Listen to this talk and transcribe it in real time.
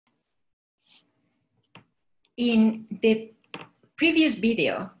In the previous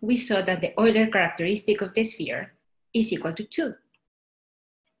video, we saw that the Euler characteristic of the sphere is equal to 2.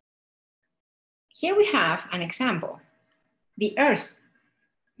 Here we have an example, the Earth.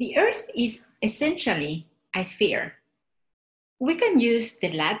 The Earth is essentially a sphere. We can use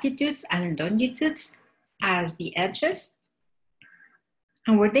the latitudes and longitudes as the edges,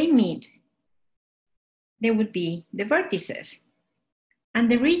 and where they meet, there would be the vertices, and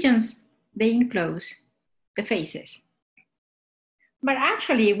the regions they enclose the faces. But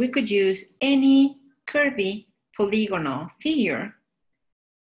actually, we could use any curvy polygonal figure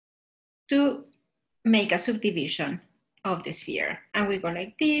to make a subdivision of the sphere. And we go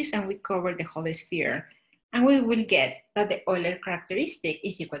like this, and we cover the whole sphere, and we will get that the Euler characteristic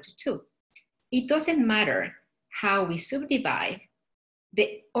is equal to 2. It doesn't matter how we subdivide,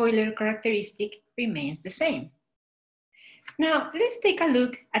 the Euler characteristic remains the same. Now, let's take a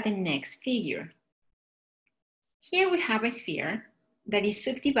look at the next figure. Here we have a sphere that is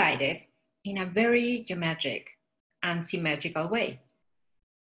subdivided in a very geometric and symmetrical way.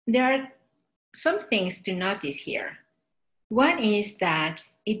 There are some things to notice here. One is that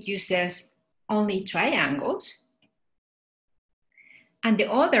it uses only triangles, and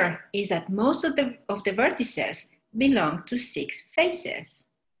the other is that most of the vertices belong to 6 faces.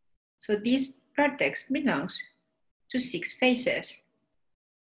 So this vertex belongs to 6 faces.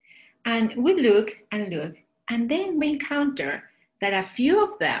 And we look and look, and then we encounter that a few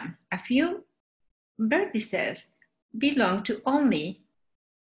of them, a few vertices, belong to only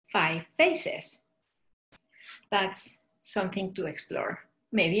 5 faces. That's something to explore,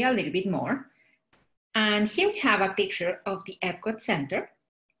 maybe a little bit more. And here we have a picture of the Epcot Center.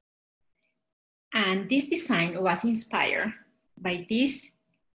 And this design was inspired by this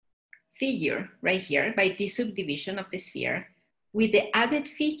figure right here, by this subdivision of the sphere, with the added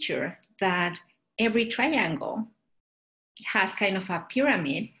feature that every triangle has kind of a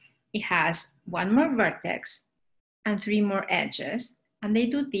pyramid. It has 1 more vertex and 3 more edges, and they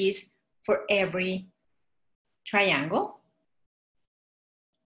do this for every triangle.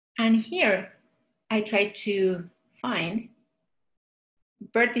 And here I try to find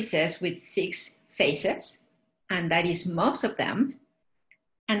vertices with 6 faces, and that is most of them,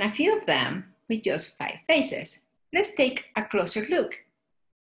 and a few of them with just 5 faces. Let's take a closer look.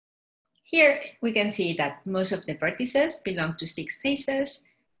 Here we can see that most of the vertices belong to 6 faces,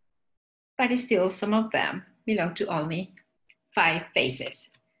 but still some of them belong to only 5 faces.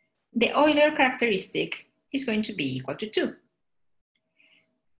 The Euler characteristic is going to be equal to 2.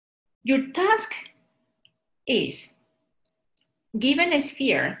 Your task is, given a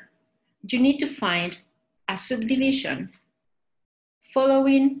sphere, you need to find a subdivision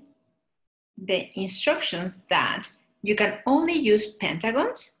following the instructions that you can only use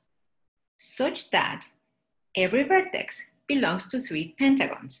pentagons such that every vertex belongs to 3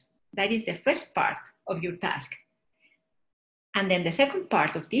 pentagons. That is the first part of your task. And then the second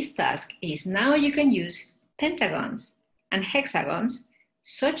part of this task is now you can use pentagons and hexagons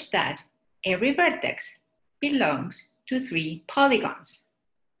such that every vertex belongs to 3 polygons.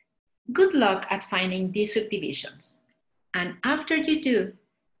 Good luck at finding these subdivisions. And after you do,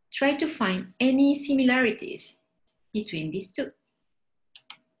 try to find any similarities between these two.